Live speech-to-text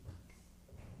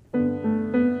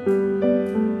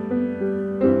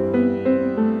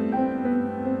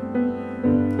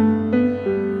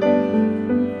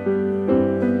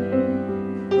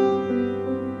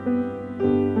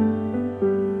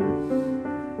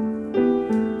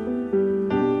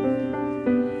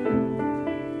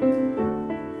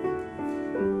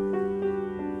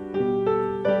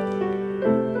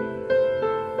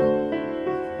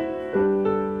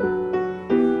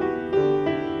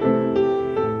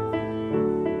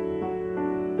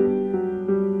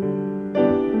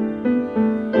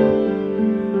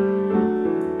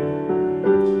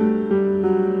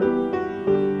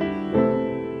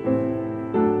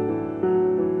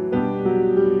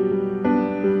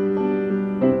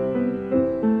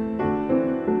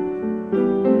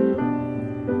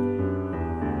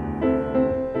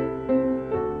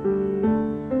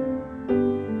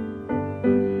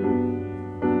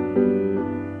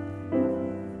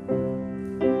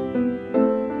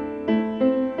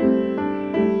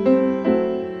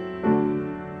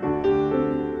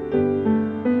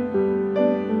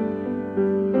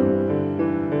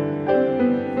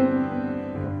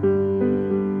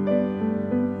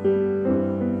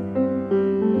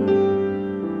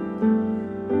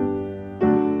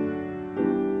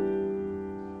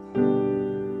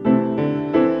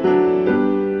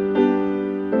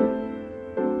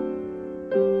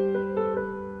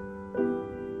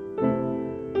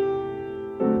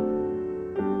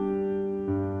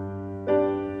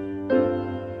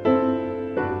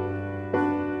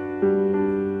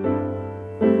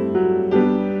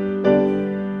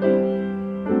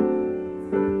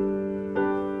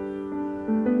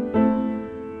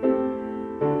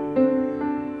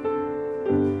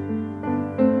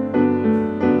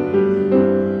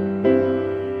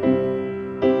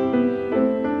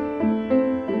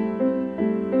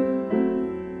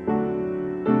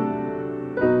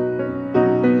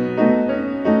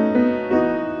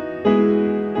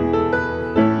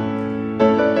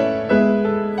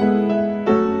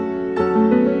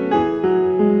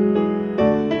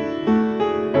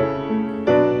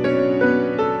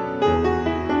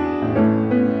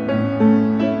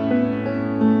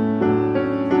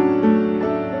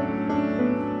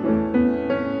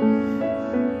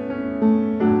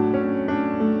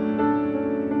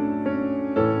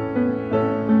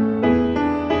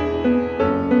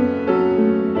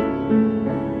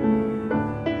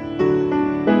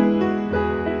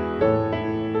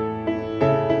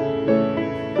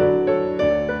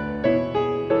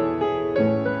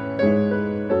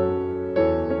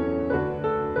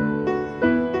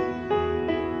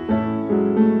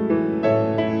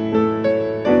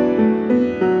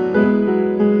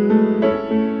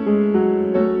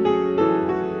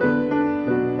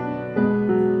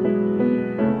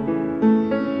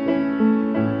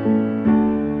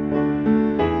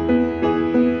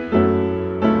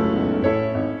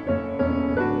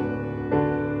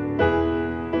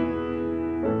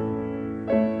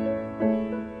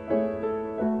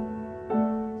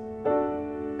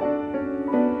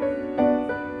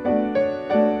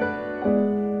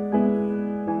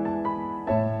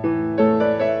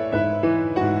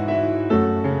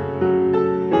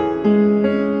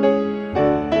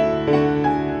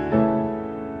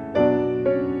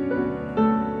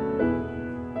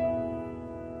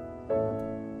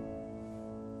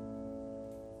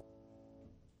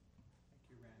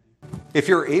If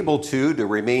you're able to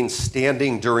remain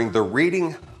standing during the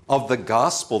reading of the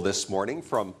gospel this morning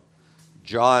from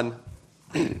John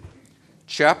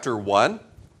chapter 1,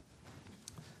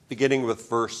 beginning with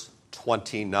verse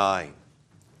 29.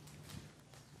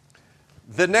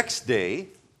 The next day,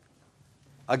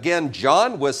 again,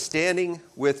 John was standing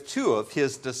with two of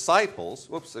his disciples.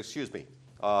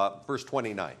 Verse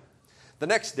 29. The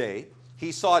next day,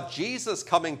 he saw Jesus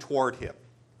coming toward him,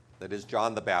 that is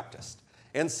John the Baptist,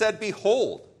 and said,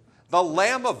 "Behold, the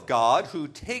Lamb of God who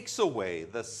takes away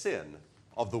the sin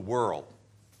of the world.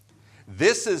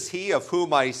 This is he of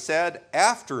whom I said,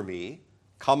 after me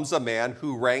comes a man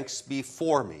who ranks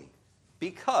before me,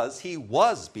 because he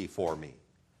was before me.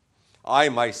 I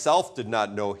myself did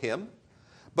not know him,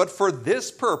 but for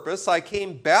this purpose I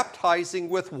came baptizing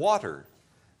with water,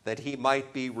 that he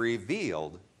might be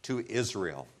revealed to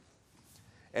Israel."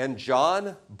 And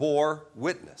John bore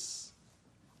witness.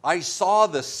 "I saw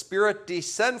the Spirit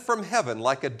descend from heaven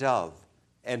like a dove,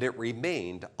 and it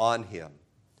remained on him.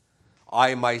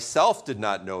 I myself did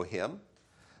not know him,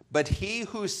 but he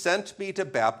who sent me to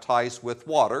baptize with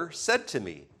water said to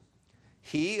me,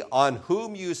 'He on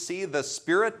whom you see the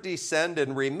Spirit descend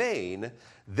and remain,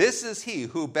 this is he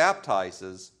who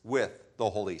baptizes with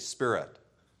the Holy Spirit.'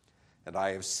 And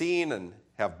I have seen and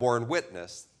have borne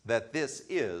witness that this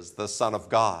is the Son of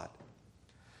God."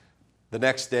 The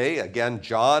next day, again,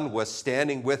 John was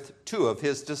standing with two of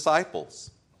his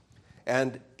disciples,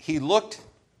 and he looked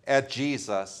at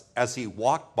Jesus as he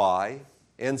walked by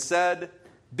and said,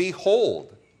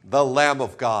 "Behold, the Lamb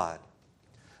of God."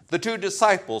 The two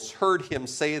disciples heard him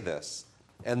say this,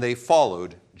 and they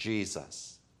followed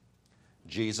Jesus.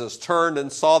 Jesus turned and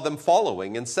saw them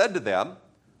following and said to them,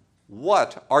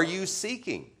 "What are you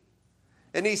seeking?"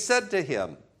 And they said to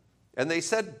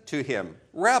him,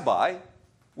 "Rabbi,"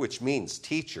 which means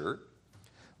teacher,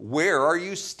 "where are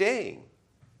you staying?"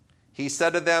 He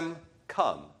said to them,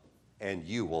 "Come, and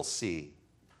you will see."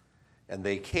 And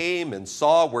they came and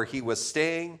saw where he was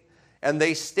staying, and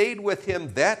they stayed with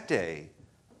him that day,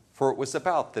 for it was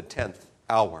about the 10th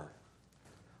hour.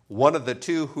 One of the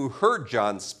two who heard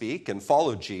John speak and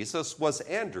followed Jesus was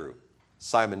Andrew,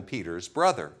 Simon Peter's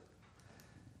brother.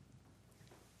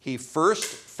 He first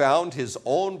found his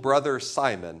own brother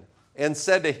Simon and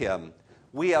said to him,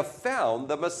 "We have found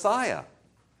the Messiah,"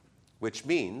 which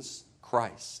means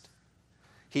Christ.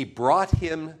 He brought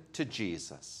him to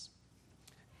Jesus.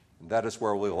 And that is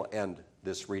where we will end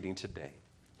this reading today.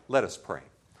 Let us pray.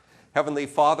 Heavenly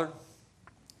Father,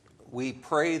 we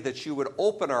pray that you would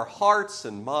open our hearts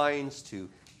and minds to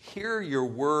hear your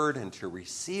word and to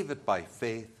receive it by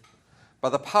faith. By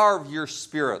the power of your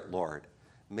Spirit, Lord,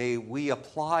 may we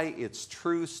apply its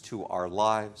truths to our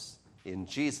lives. In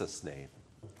Jesus' name,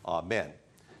 amen.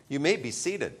 You may be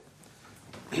seated.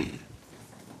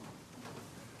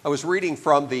 I was reading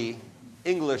from the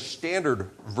English Standard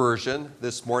Version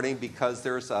this morning because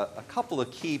there's a couple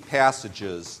of key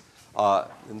passages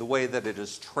in the way that it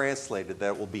is translated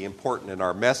that will be important in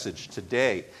our message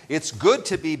today. It's good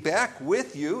to be back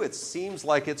with you. It seems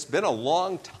like it's been a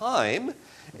long time,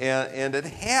 and it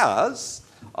has.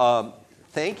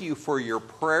 Thank you for your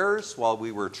prayers while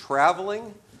we were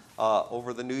traveling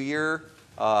over the new year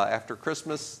after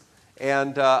Christmas,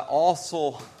 and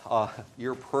also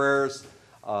your prayers,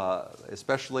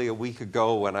 especially a week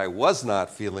ago when I was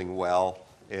not feeling well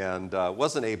and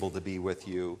wasn't able to be with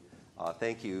you.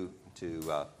 Thank you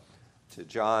to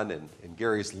John and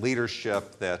Gary's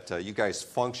leadership that you guys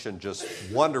functioned just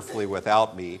wonderfully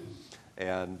without me,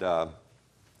 and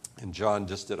John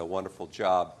just did a wonderful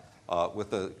job.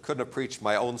 Couldn't have preached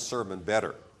my own sermon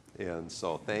better, and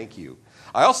so thank you.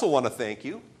 I also want to thank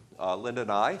you, Linda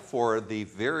and I, for the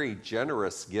very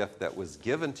generous gift that was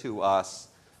given to us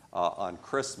on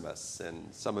Christmas.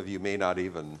 And some of you may not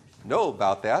even know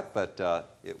about that,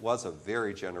 but it was a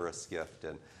very generous gift.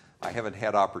 And I haven't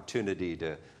had opportunity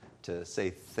to say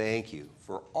thank you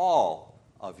for all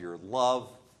of your love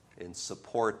and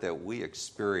support that we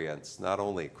experience, not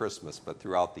only at Christmas, but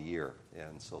throughout the year.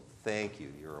 And so thank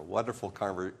you. You're a wonderful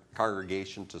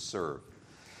congregation to serve.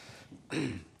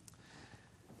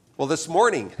 Well, this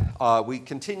morning, we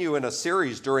continue in a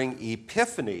series during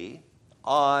Epiphany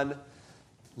on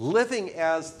living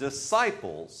as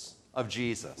disciples of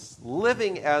Jesus.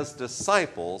 Living as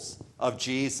disciples of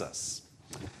Jesus.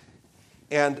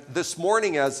 And this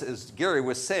morning, as Gary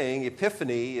was saying,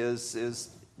 Epiphany is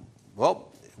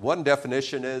one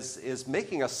definition is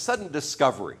making a sudden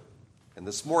discovery. And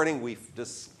this morning, we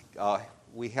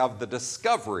have the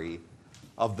discovery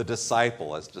of the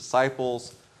disciple. As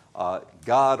disciples,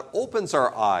 God opens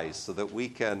our eyes so that we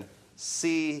can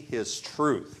see his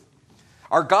truth.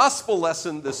 Our gospel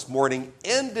lesson this morning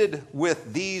ended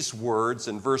with these words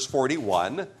in verse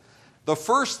 41. The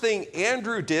first thing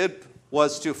Andrew did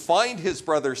was to find his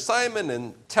brother Simon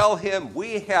and tell him,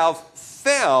 we have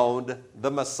found the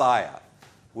Messiah.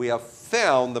 We have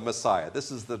found the Messiah.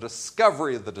 This is the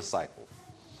discovery of the disciple.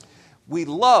 We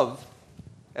love,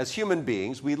 as human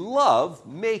beings, we love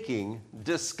making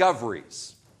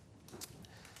discoveries.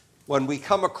 When we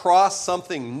come across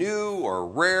something new or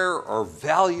rare or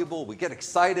valuable, we get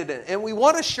excited and we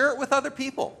want to share it with other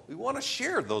people. We want to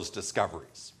share those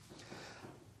discoveries.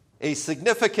 A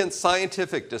significant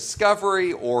scientific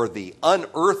discovery or the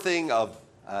unearthing of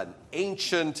an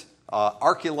ancient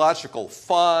archaeological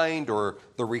find or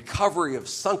the recovery of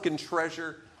sunken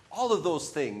treasure, all of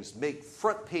those things make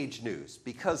front page news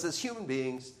because as human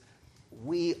beings,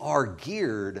 we are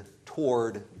geared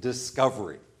toward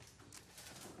discovery.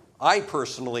 I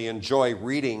personally enjoy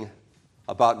reading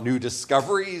about new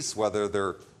discoveries, whether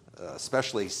they're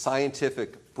especially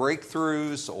scientific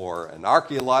breakthroughs or an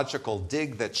archaeological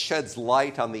dig that sheds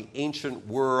light on the ancient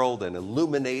world and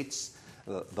illuminates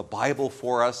the Bible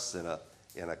for us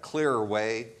in a clearer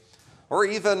way, or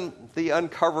even the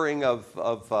uncovering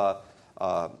of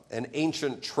an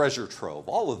ancient treasure trove.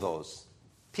 All of those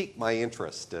pique my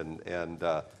interest and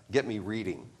get me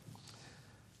reading.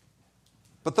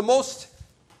 But the most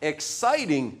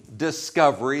exciting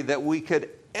discovery that we could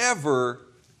ever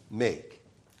make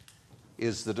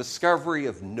is the discovery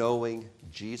of knowing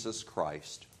Jesus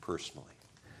Christ personally.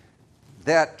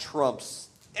 That trumps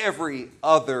every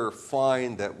other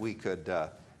find that we could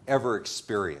ever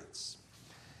experience.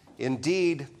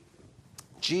 Indeed,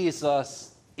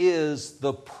 Jesus is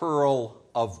the pearl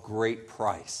of great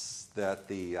price. That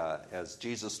as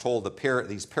Jesus told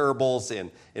these parables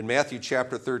in Matthew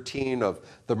chapter 13 of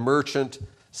the merchant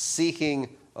seeking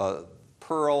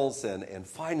pearls and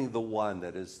finding the one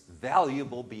that is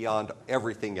valuable beyond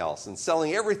everything else and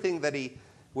selling everything that he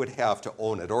would have to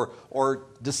own it, or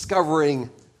discovering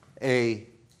a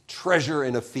treasure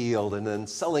in a field and then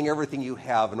selling everything you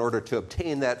have in order to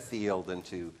obtain that field and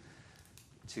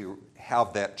to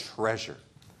have that treasure.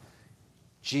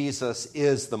 Jesus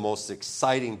is the most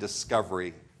exciting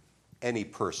discovery any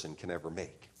person can ever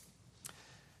make.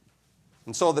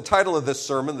 And so the title of this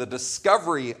sermon, The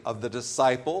Discovery of the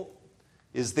Disciple,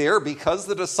 is there because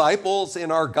the disciples in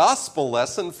our gospel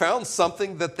lesson found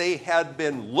something that they had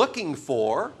been looking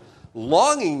for,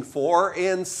 longing for,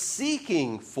 and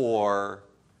seeking for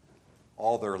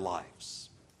all their lives.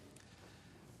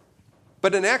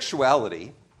 But in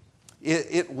actuality,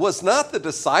 it was not the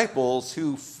disciples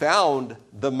who found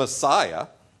the Messiah.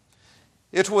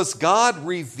 It was God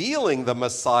revealing the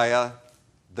Messiah,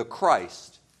 the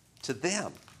Christ, to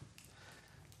them.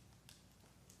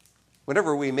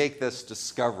 Whenever we make this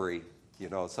discovery,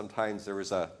 sometimes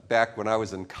back when I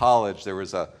was in college, there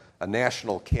was a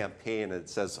national campaign that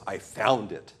says, I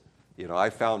found it. I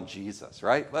found Jesus,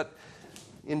 right? But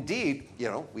indeed,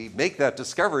 we make that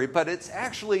discovery, but it's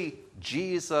actually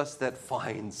Jesus that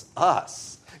finds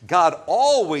us. God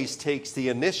always takes the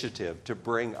initiative to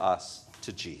bring us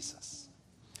to Jesus.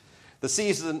 The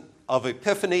season of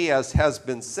Epiphany, as has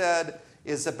been said,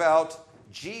 is about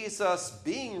Jesus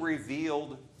being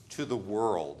revealed to the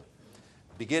world,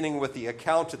 beginning with the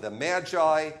account of the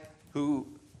Magi who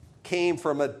came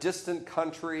from a distant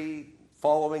country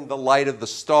following the light of the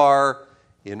star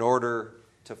in order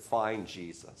to find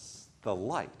Jesus, the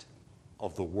light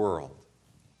of the world.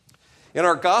 In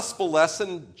our gospel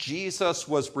lesson, Jesus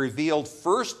was revealed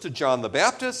first to John the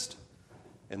Baptist,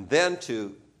 and then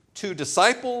to 2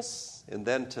 disciples, and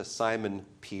then to Simon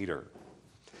Peter.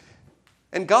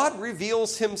 And God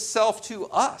reveals himself to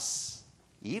us,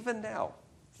 even now,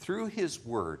 through his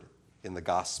word in the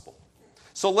gospel.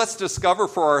 So let's discover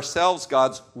for ourselves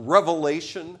God's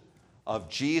revelation of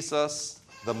Jesus,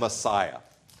 the Messiah.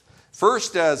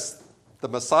 First, as the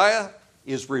Messiah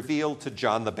is revealed to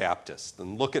John the Baptist.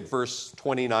 And look at verse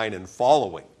 29 and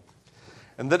following.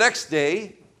 And the next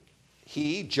day,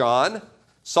 he, John,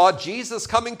 saw Jesus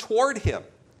coming toward him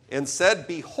and said,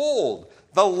 Behold,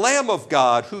 the Lamb of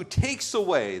God who takes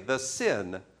away the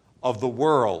sin of the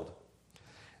world.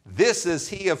 This is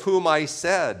he of whom I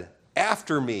said,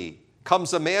 After me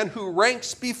comes a man who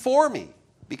ranks before me,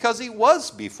 because he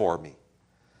was before me.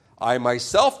 I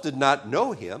myself did not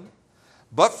know him,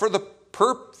 but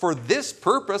for this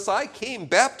purpose I came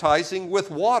baptizing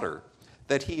with water,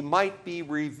 that he might be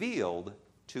revealed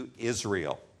to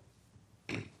Israel.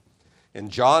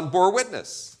 And John bore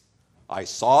witness. I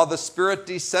saw the Spirit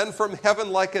descend from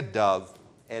heaven like a dove,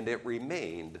 and it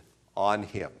remained on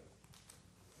him.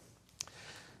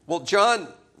 Well, John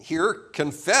here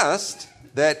confessed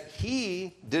that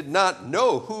he did not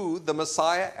know who the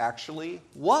Messiah actually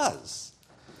was.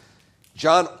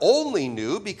 John only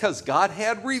knew because God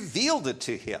had revealed it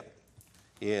to him.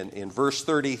 In verse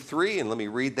 33, and let me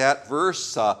read that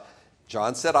verse,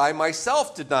 John said, I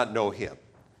myself did not know him,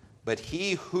 but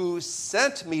he who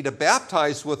sent me to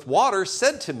baptize with water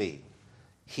said to me,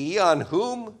 he on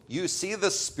whom you see the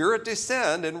Spirit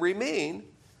descend and remain,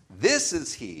 this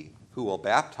is he who will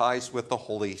baptize with the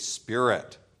Holy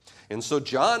Spirit. And so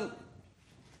John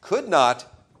could not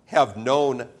have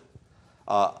known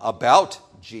about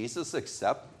Jesus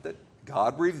except that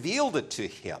God revealed it to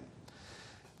him.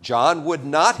 John would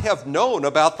not have known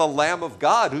about the Lamb of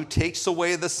God who takes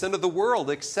away the sin of the world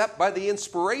except by the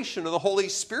inspiration of the Holy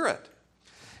Spirit.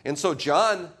 And so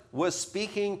John was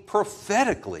speaking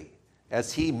prophetically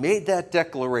as he made that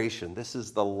declaration. This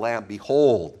is the Lamb,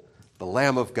 behold, the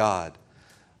Lamb of God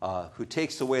who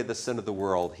takes away the sin of the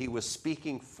world. He was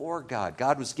speaking for God.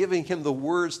 God was giving him the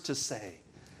words to say,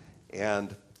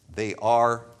 and they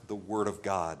are the Word of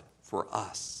God for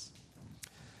us.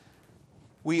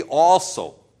 We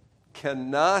also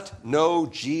cannot know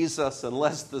Jesus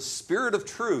unless the Spirit of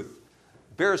truth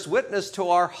bears witness to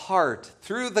our heart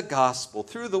through the gospel,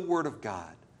 through the Word of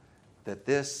God, that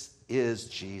this is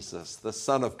Jesus, the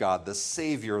Son of God, the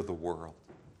Savior of the world.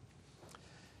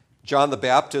 John the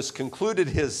Baptist concluded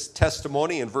his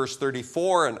testimony in verse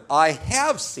 34, and I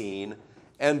have seen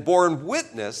and borne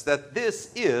witness that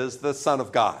this is the Son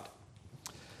of God.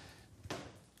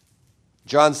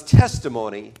 John's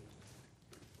testimony,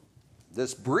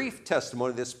 this brief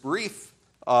testimony, this brief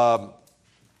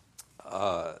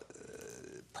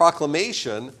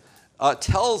proclamation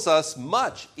tells us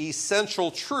much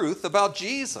essential truth about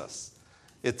Jesus.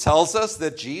 It tells us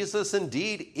that Jesus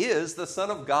indeed is the Son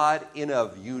of God in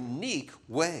a unique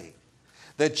way.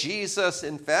 That Jesus,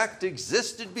 in fact,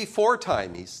 existed before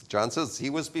time. John says,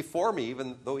 he was before me,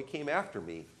 even though he came after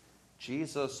me.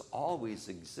 Jesus always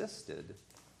existed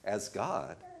as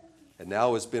God, and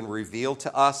now has been revealed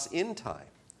to us in time.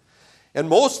 And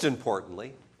most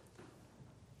importantly,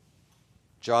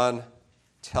 John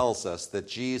tells us that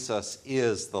Jesus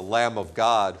is the Lamb of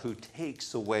God who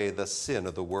takes away the sin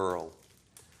of the world.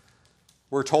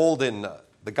 We're told in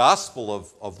the Gospel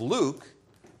of Luke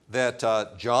that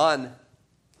John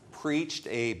preached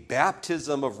a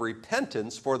baptism of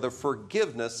repentance for the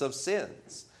forgiveness of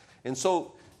sins. And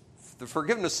so the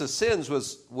forgiveness of sins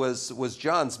was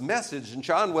John's message, and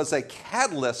John was a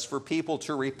catalyst for people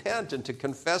to repent and to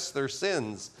confess their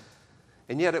sins.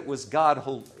 And yet it is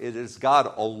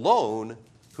God alone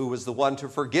who was the one to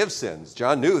forgive sins.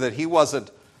 John knew that he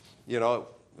wasn't, it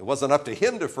wasn't up to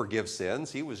him to forgive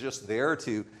sins. He was just there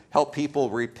to help people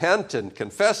repent and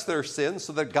confess their sins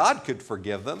so that God could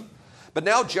forgive them. But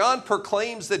now John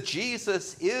proclaims that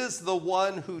Jesus is the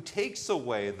one who takes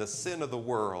away the sin of the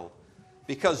world,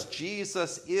 because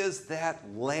Jesus is that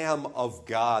Lamb of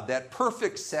God, that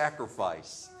perfect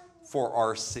sacrifice for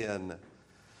our sin.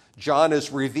 John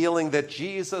is revealing that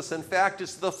Jesus, in fact,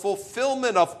 is the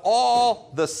fulfillment of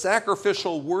all the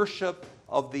sacrificial worship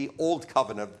of the Old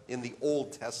Covenant in the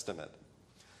Old Testament.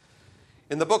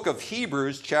 In the book of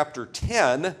Hebrews, chapter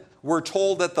 10, we're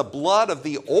told that the blood of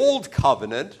the Old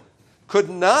Covenant could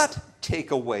not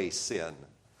take away sin,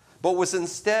 but was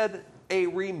instead a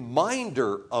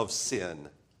reminder of sin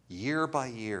year by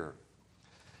year.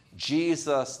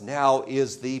 Jesus now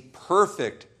is the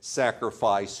perfect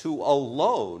sacrifice who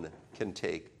alone can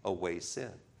take away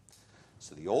sin.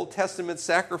 So the Old Testament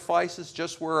sacrifices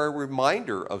just were a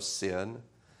reminder of sin,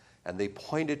 and they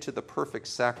pointed to the perfect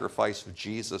sacrifice of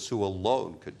Jesus who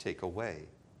alone could take away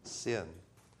sin.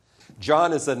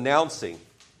 John is announcing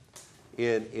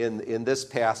in this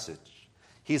passage,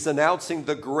 he's announcing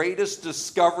the greatest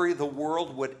discovery the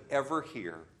world would ever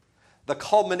hear. The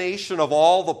culmination of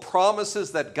all the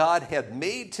promises that God had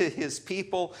made to his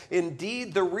people,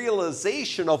 indeed the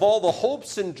realization of all the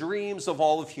hopes and dreams of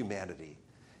all of humanity.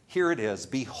 Here it is.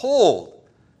 Behold,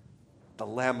 the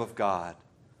Lamb of God,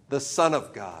 the Son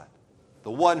of God,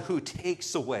 the one who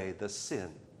takes away the sin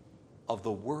of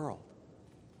the world.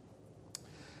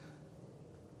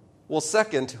 Well,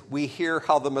 second, we hear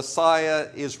how the Messiah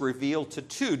is revealed to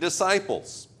two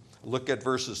disciples. Look at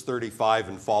verses 35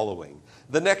 and following.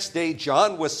 The next day,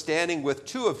 John was standing with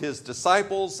two of his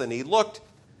disciples, and he looked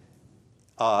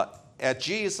at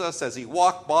Jesus as he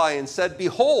walked by and said,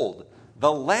 "Behold,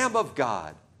 the Lamb of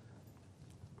God."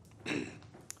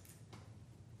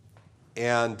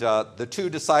 And the two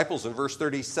disciples in verse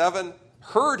 37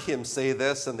 heard him say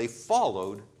this, and they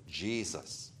followed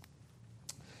Jesus.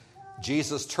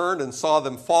 Jesus turned and saw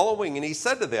them following, and he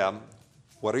said to them,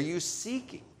 "What are you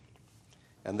seeking?"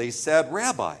 And they said,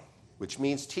 Rabbi, which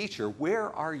means teacher,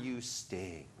 where are you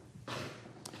staying?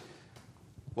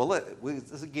 Well, it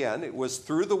was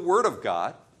through the Word of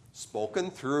God,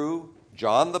 spoken through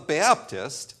John the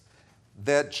Baptist,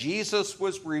 that Jesus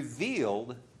was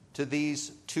revealed to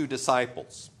these two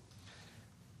disciples.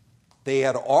 They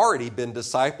had already been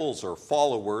disciples or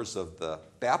followers of the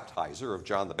baptizer, of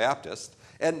John the Baptist,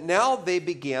 and now they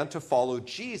began to follow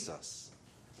Jesus.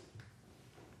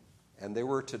 And they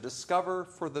were to discover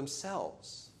for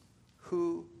themselves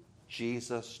who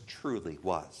Jesus truly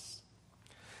was.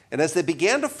 And as they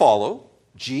began to follow,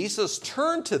 Jesus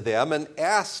turned to them and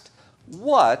asked,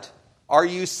 "What are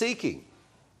you seeking?"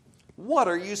 What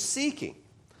are you seeking?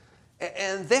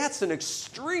 And that's an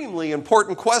extremely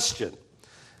important question.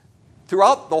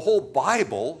 Throughout the whole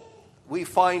Bible, we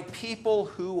find people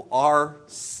who are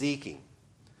seeking.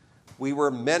 We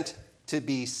were meant to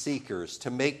be seekers,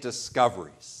 to make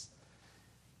discoveries.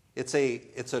 It's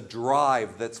a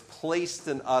drive that's placed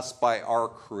in us by our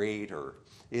Creator.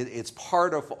 It's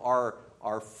part of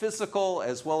our physical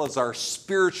as well as our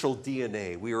spiritual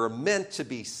DNA. We are meant to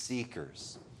be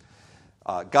seekers.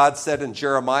 God said in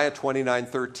Jeremiah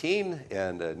 29:13,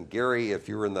 and Gary, if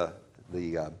you were in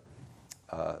the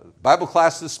Bible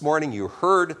class this morning, you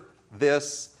heard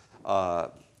this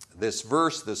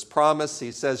verse, this promise.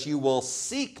 He says, "You will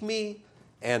seek me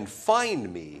and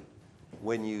find me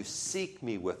when you seek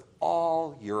me with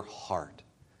all your heart."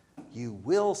 You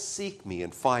will seek me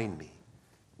and find me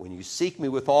when you seek me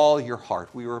with all your heart.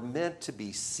 We were meant to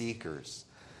be seekers.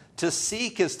 To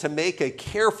seek is to make a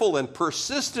careful and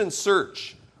persistent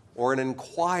search or an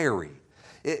inquiry.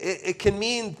 It can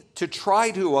mean to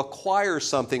try to acquire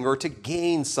something or to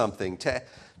gain something, to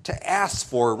ask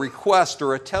for, request,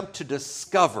 or attempt to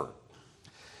discover.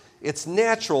 It's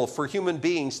natural for human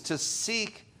beings to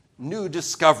seek new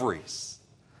discoveries.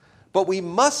 But we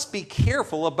must be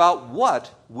careful about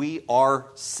what we are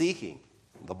seeking.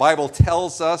 The Bible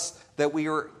tells us that we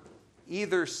are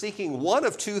either seeking one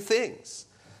of two things.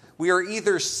 We are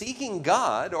either seeking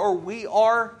God or we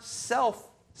are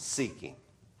self-seeking.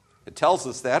 It tells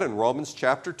us that in Romans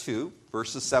chapter 2,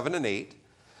 verses 7 and 8.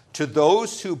 To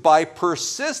those who by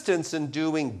persistence in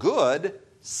doing good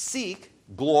seek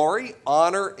glory,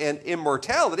 honor, and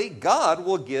immortality, God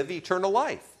will give eternal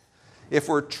life. If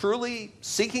we're truly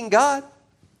seeking God,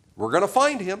 we're going to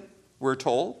find Him, we're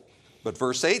told. But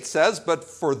verse 8 says, but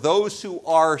for those who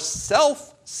are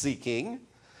self-seeking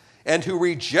and who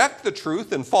reject the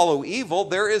truth and follow evil,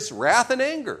 there is wrath and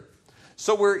anger.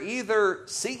 So we're either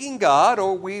seeking God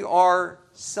or we are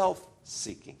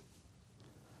self-seeking.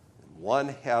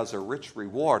 One has a rich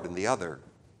reward and the other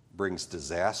brings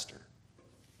disaster.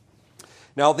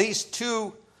 Now, these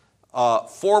two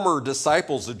former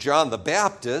disciples of John the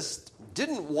Baptist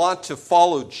didn't want to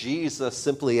follow Jesus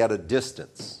simply at a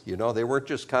distance. You know, they weren't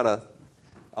just kind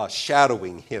of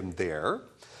shadowing him there.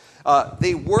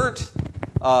 They weren't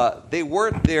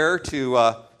there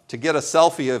to get a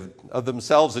selfie of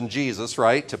themselves and Jesus,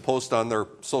 right, to post on their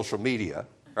social media,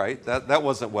 right? That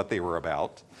wasn't what they were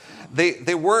about.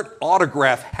 They weren't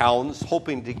autograph hounds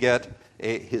hoping to get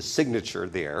his signature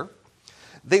there.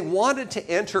 They wanted to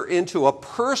enter into a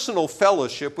personal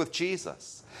fellowship with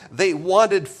Jesus. They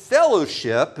wanted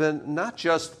fellowship and not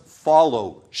just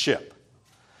followship.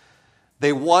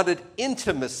 They wanted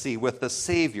intimacy with the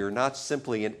Savior, not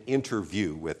simply an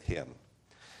interview with him.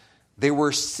 They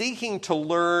were seeking to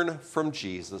learn from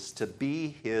Jesus to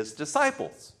be his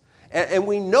disciples. And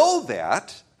we know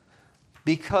that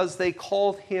because they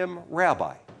called him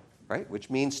rabbi, right,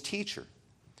 which means teacher.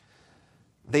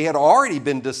 They had already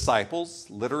been disciples,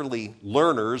 literally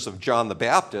learners of John the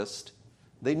Baptist.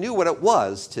 They knew what it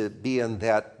was to be in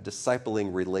that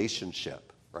discipling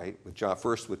relationship, right?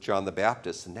 First with John the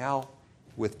Baptist, and now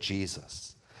with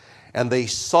Jesus. And they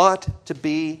sought to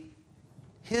be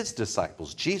his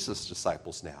disciples, Jesus'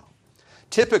 disciples now.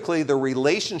 Typically, the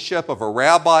relationship of a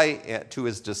rabbi to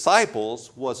his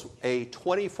disciples was a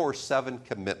 24/7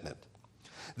 commitment.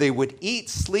 They would eat,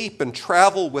 sleep, and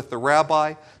travel with the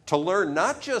rabbi to learn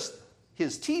not just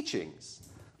his teachings,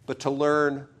 but to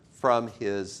learn from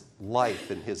his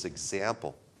life and his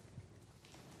example.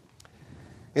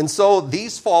 And so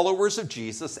these followers of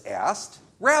Jesus asked,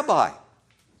 "Rabbi,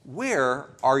 where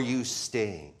are you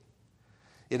staying?"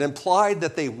 It implied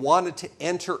that they wanted to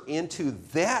enter into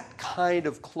that kind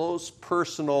of close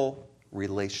personal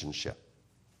relationship.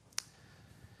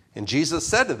 And Jesus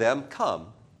said to them,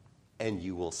 "Come and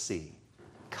you will see."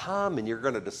 Come and you're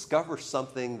going to discover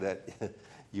something that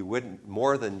you wouldn't,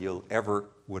 more than you ever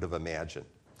would have imagined.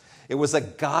 It was a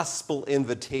gospel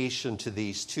invitation to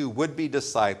these two would-be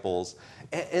disciples,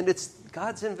 and it's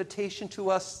God's invitation to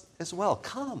us as well.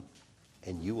 Come,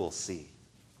 and you will see.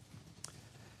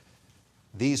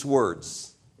 These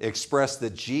words express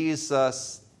that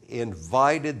Jesus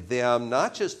invited them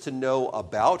not just to know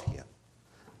about him,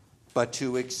 but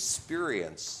to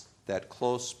experience that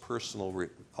close personal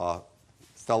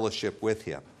fellowship with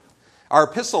him. Our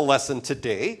epistle lesson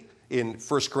today in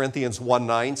 1 Corinthians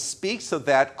 1:9 speaks of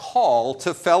that call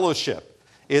to fellowship.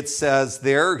 It says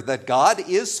there that God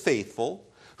is faithful,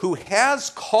 who has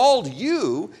called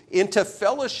you into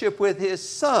fellowship with his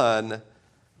Son,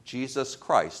 Jesus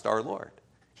Christ our Lord.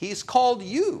 He's called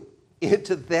you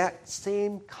into that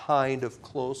same kind of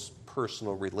close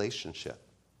personal relationship.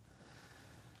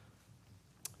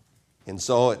 And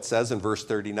so it says in verse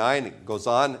 39, it goes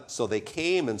on, so they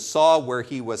came and saw where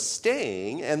he was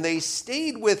staying, and they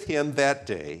stayed with him that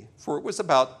day, for it was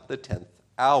about the 10th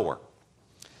hour.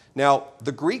 Now,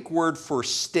 the Greek word for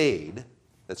stayed,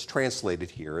 that's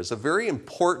translated here, is a very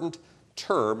important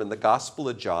term in the Gospel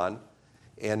of John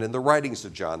and in the writings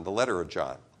of John, the letter of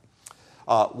John.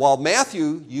 While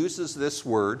Matthew uses this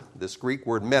word, this Greek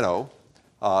word meno,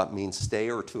 means stay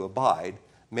or to abide,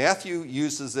 Matthew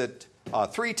uses it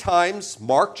 3 times,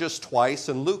 Mark just twice,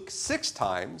 and Luke 6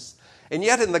 times. And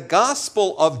yet in the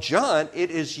Gospel of John,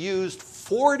 it is used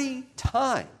 40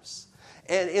 times.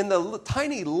 And in the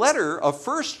tiny letter of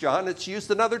 1 John, it's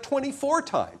used another 24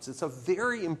 times. It's a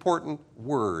very important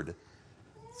word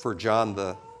for John,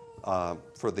 the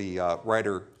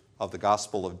writer of the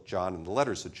Gospel of John and the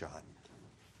letters of John.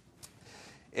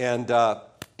 And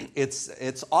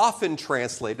it's often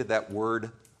translated, that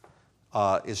word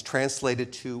is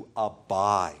translated to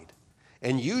abide,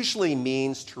 and usually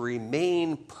means to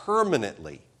remain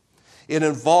permanently. It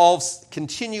involves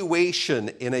continuation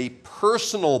in a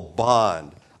personal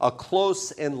bond, a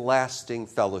close and lasting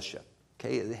fellowship.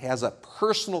 Okay? It has a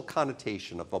personal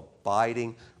connotation of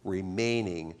abiding,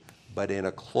 remaining, but in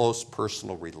a close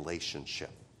personal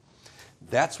relationship.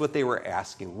 That's what they were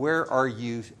asking. Where are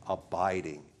you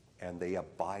abiding? And they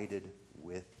abided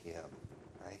with him.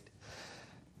 Right?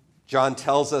 John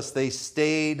tells us they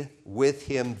stayed with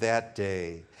him that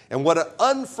day. And what an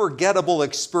unforgettable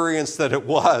experience that it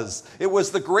was. It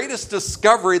was the greatest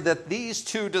discovery that these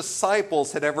 2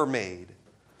 disciples had ever made.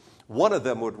 One of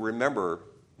them would remember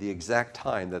the exact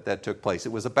time that took place.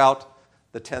 It was about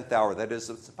the 10th hour. That is,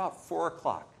 it's about 4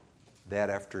 o'clock that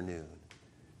afternoon.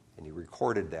 And he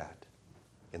recorded that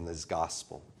in his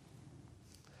gospel.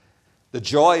 The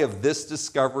joy of this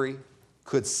discovery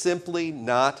could simply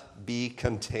not be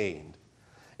contained.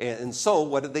 And so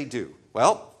what did they do?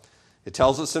 Well, it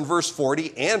tells us in verse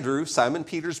 40, Andrew, Simon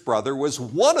Peter's brother, was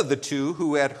one of the 2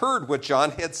 who had heard what John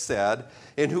had said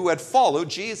and who had followed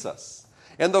Jesus.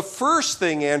 And the first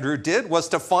thing Andrew did was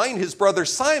to find his brother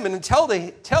Simon and tell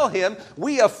him,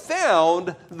 we have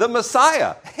found the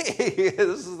Messiah. Hey,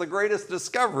 this is the greatest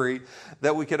discovery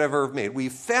that we could ever have made. We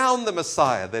found the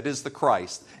Messiah, that is the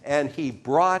Christ, and he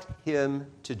brought him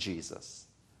to Jesus.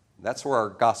 That's where our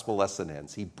gospel lesson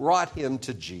ends. He brought him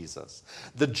to Jesus.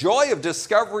 The joy of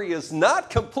discovery is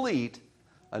not complete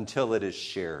until it is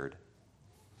shared.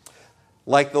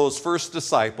 Like those first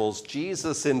disciples,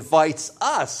 Jesus invites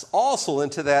us also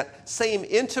into that same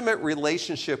intimate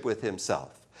relationship with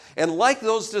himself. And like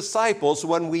those disciples,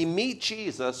 when we meet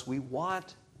Jesus, we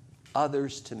want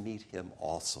others to meet him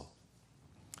also.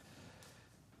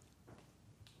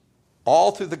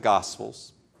 All through the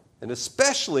Gospels, and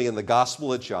especially in the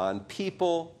Gospel of John,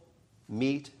 people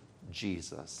meet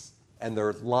Jesus, and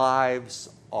their lives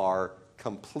are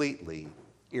completely,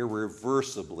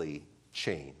 irreversibly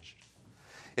changed.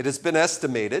 It has been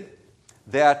estimated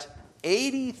that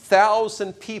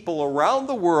 80,000 people around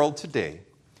the world today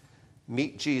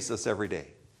meet Jesus every day.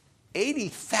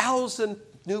 80,000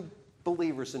 new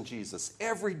believers in Jesus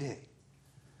every day.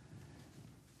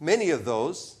 Many of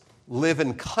those live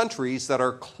in countries that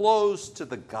are closed to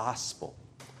the gospel.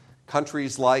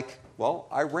 Countries like,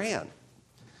 Iran,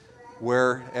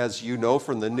 where, as you know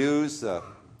from the news,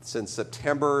 since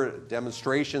September,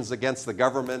 demonstrations against the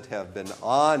government have been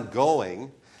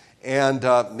ongoing. And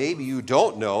maybe you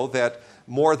don't know that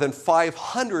more than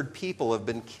 500 people have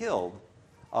been killed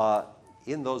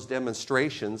in those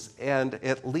demonstrations, and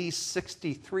at least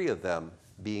 63 of them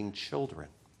being children.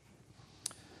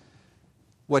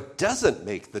 What doesn't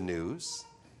make the news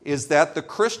is that the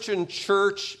Christian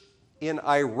church in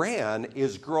Iran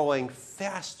is growing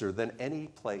faster than any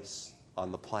place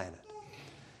on the planet.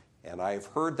 And I've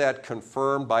heard that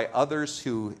confirmed by others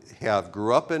who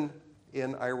grew up in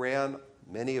Iran,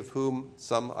 many of whom,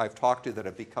 some I've talked to that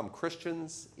have become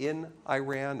Christians in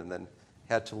Iran and then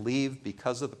had to leave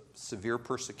because of the severe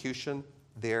persecution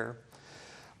there.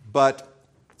 But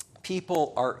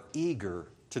people are eager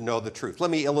to know the truth.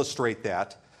 Let me illustrate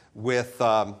that with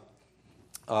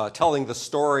telling the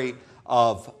story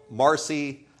of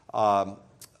Marcy. I'll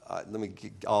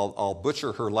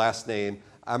butcher her last name,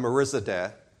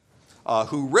 Amarizadeh,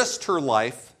 who risked her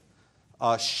life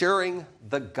sharing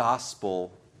the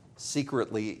gospel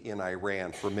secretly in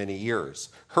Iran for many years.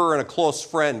 Her and a close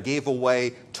friend gave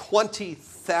away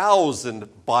 20,000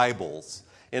 Bibles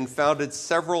and founded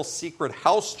several secret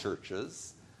house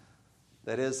churches.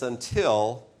 That is,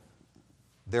 until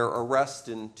their arrest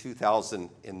in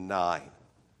 2009.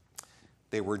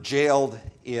 They were jailed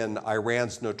in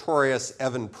Iran's notorious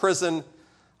Evin prison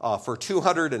for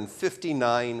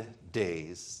 259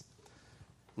 days.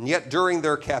 And yet during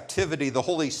their captivity, the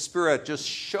Holy Spirit just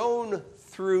shone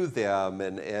through them,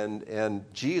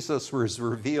 and Jesus was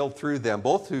revealed through them,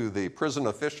 both to the prison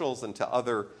officials and to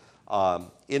other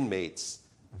inmates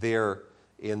there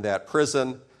in that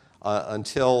prison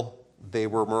until they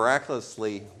were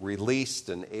miraculously released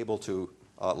and able to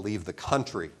leave the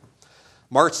country.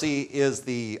 Marcy is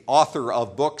the author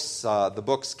of books, the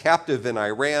books Captive in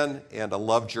Iran and A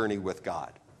Love Journey with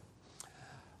God.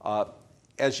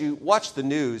 As you watch the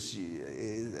news,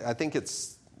 I think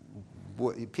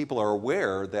people are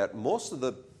aware that most of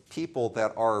the people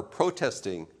that are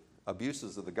protesting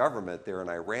abuses of the government there in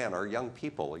Iran are young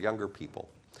people, younger people.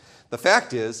 The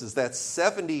fact is that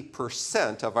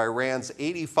 70% of Iran's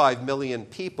 85 million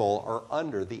people are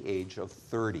under the age of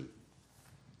 30.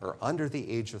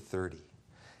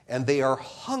 And they are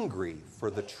hungry for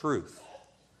the truth.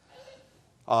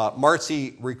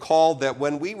 Marcy recalled that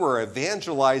when we were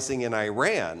evangelizing in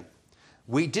Iran,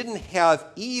 we didn't have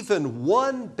even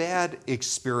one bad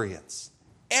experience.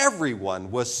 Everyone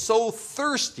was so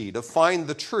thirsty to find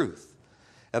the truth.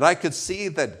 And I could see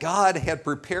that God had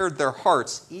prepared their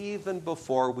hearts even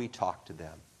before we talked to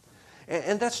them.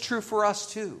 And that's true for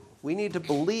us too. We need to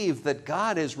believe that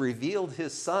God has revealed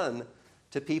his Son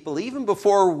to people even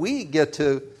before we get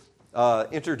to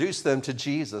introduce them to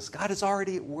Jesus. God is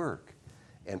already at work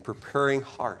and preparing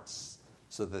hearts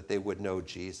so that they would know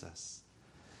Jesus.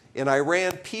 In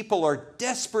Iran, people are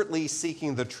desperately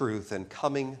seeking the truth and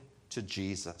coming to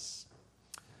Jesus.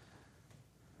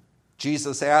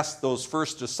 Jesus asked those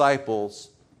first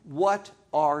disciples, "What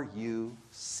are you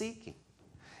seeking?"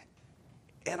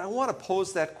 And I want to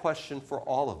pose that question for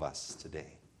all of us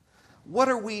today. What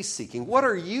are we seeking? What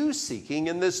are you seeking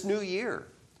in this new year?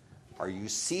 Are you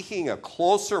seeking a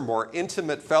closer, more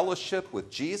intimate fellowship with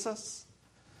Jesus?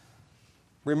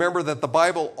 Remember that the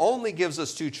Bible only gives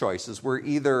us two choices. We're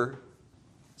either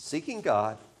seeking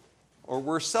God or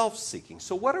we're self-seeking.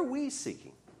 So what are we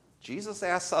seeking? Jesus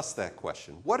asks us that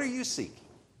question. What are you seeking?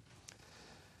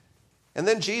 And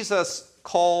then Jesus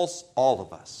calls all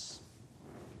of us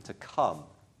to come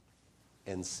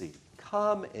and see.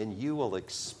 Come and you will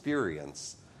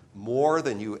experience more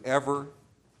than you ever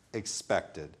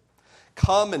expected.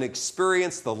 Come and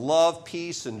experience the love,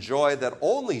 peace, and joy that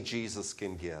only Jesus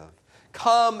can give.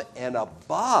 Come and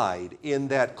abide in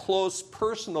that close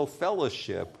personal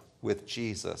fellowship with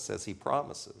Jesus as he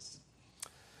promises.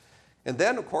 And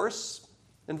then, of course,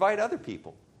 invite other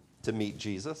people to meet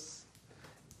Jesus.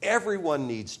 Everyone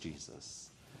needs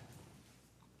Jesus.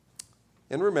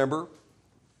 And remember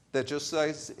that just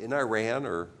as in Iran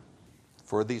or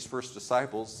for these first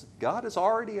disciples, God is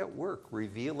already at work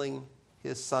revealing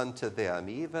his Son to them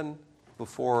even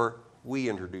before we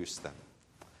introduce them.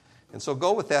 And so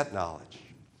go with that knowledge.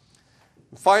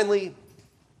 And finally,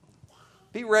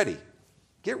 be ready.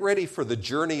 Get ready for the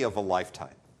journey of a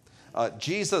lifetime.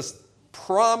 Jesus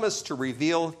promised to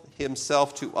reveal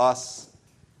himself to us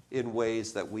in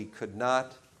ways that we could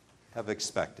not have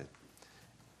expected.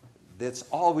 It's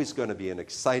always going to be an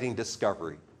exciting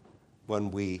discovery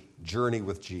when we journey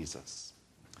with Jesus.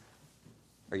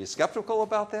 Are you skeptical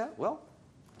about that? Well,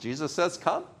 Jesus says,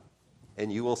 come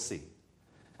and you will see.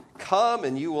 Come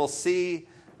and you will see,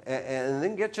 and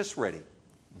then get just ready.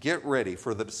 Get ready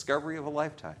for the discovery of a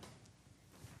lifetime.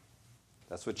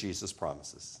 That's what Jesus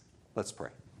promises. Let's pray.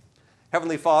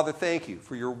 Heavenly Father, thank you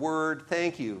for your word.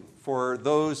 Thank you for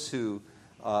those who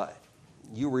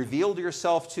you revealed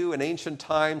yourself to in ancient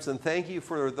times, and thank you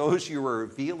for those you are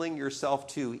revealing yourself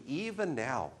to even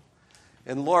now.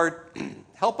 And Lord,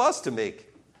 help us to make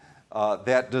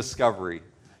that discovery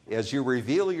as you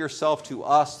reveal yourself to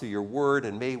us through your word,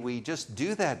 and may we just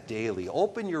do that daily.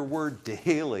 Open your word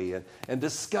daily and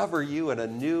discover you in a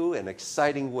new and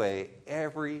exciting way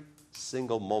every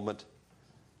single moment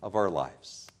of our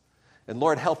lives. And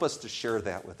Lord, help us to share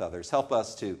that with others. Help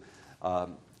us to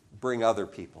bring other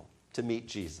people to meet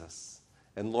Jesus.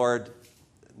 And Lord,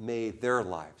 may their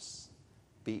lives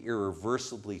be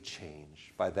irreversibly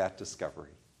changed by that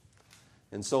discovery.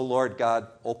 And so, Lord God,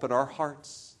 open our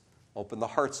hearts, open the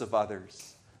hearts of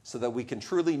others, so that we can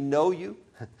truly know you,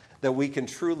 that we can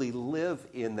truly live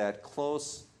in that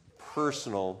close,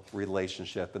 personal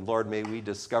relationship. And Lord, may we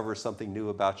discover something new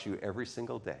about you every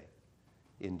single day.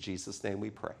 In Jesus' name we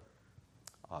pray.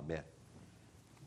 Amen.